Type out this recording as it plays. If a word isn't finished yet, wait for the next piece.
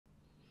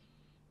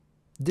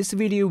This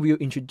video will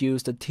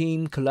introduce the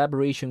Team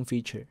Collaboration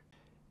feature.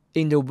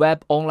 In the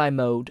web online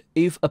mode,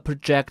 if a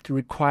project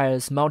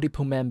requires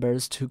multiple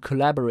members to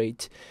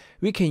collaborate,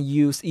 we can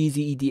use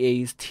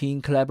EasyEDA's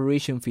Team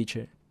Collaboration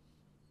feature.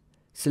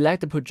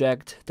 Select the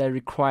project that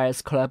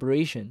requires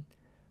collaboration.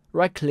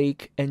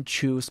 Right-click and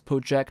choose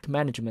Project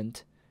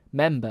Management,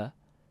 Member.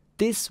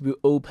 This will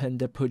open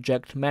the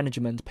Project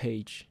Management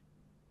page.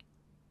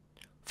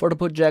 For the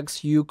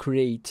projects you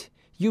create,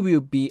 you will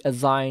be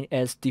assigned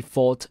as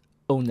default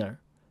owner.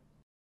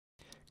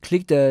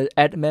 Click the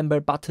Add Member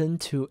button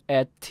to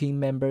add team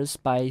members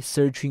by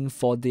searching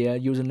for their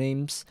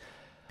usernames,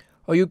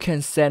 or you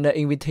can send an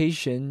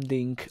invitation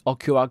link or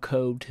QR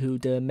code to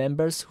the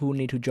members who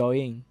need to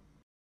join.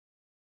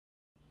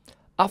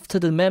 After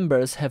the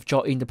members have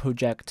joined the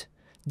project,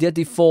 their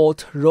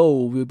default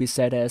role will be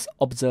set as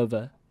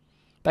Observer.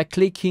 By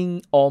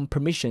clicking on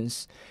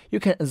Permissions, you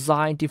can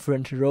assign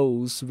different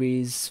roles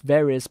with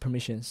various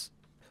permissions.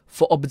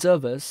 For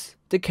observers,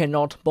 they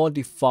cannot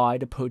modify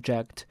the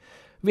project.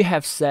 We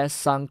have set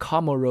some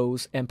common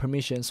roles and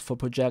permissions for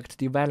project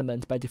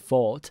development by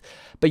default,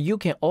 but you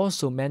can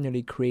also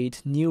manually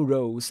create new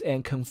roles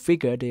and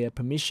configure their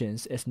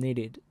permissions as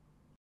needed.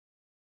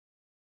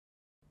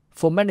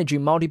 For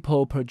managing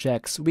multiple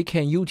projects, we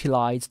can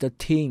utilize the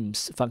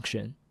Teams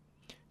function.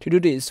 To do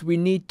this, we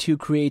need to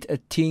create a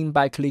team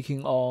by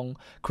clicking on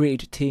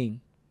Create Team.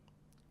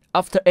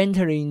 After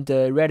entering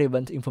the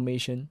relevant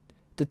information,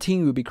 the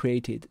team will be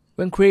created.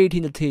 When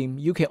creating the team,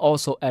 you can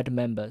also add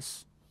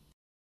members.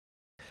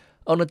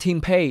 On the team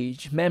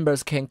page,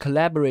 members can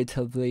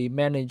collaboratively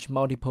manage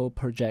multiple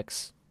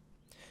projects.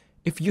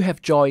 If you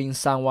have joined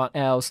someone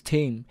else's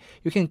team,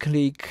 you can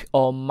click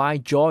on My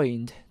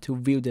Joined to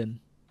view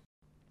them.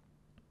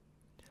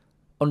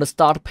 On the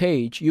Start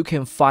page, you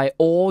can find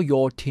all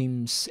your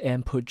teams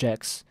and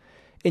projects.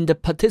 In the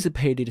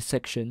Participated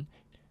section,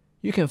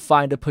 you can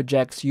find the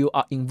projects you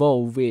are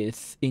involved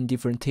with in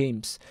different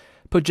teams.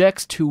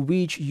 Projects to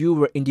which you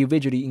were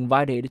individually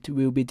invited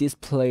will be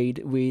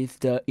displayed with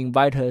the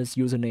inviter's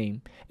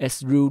username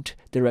as root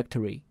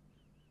directory.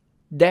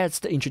 That's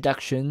the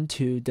introduction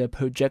to the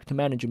project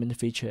management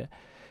feature.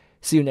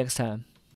 See you next time.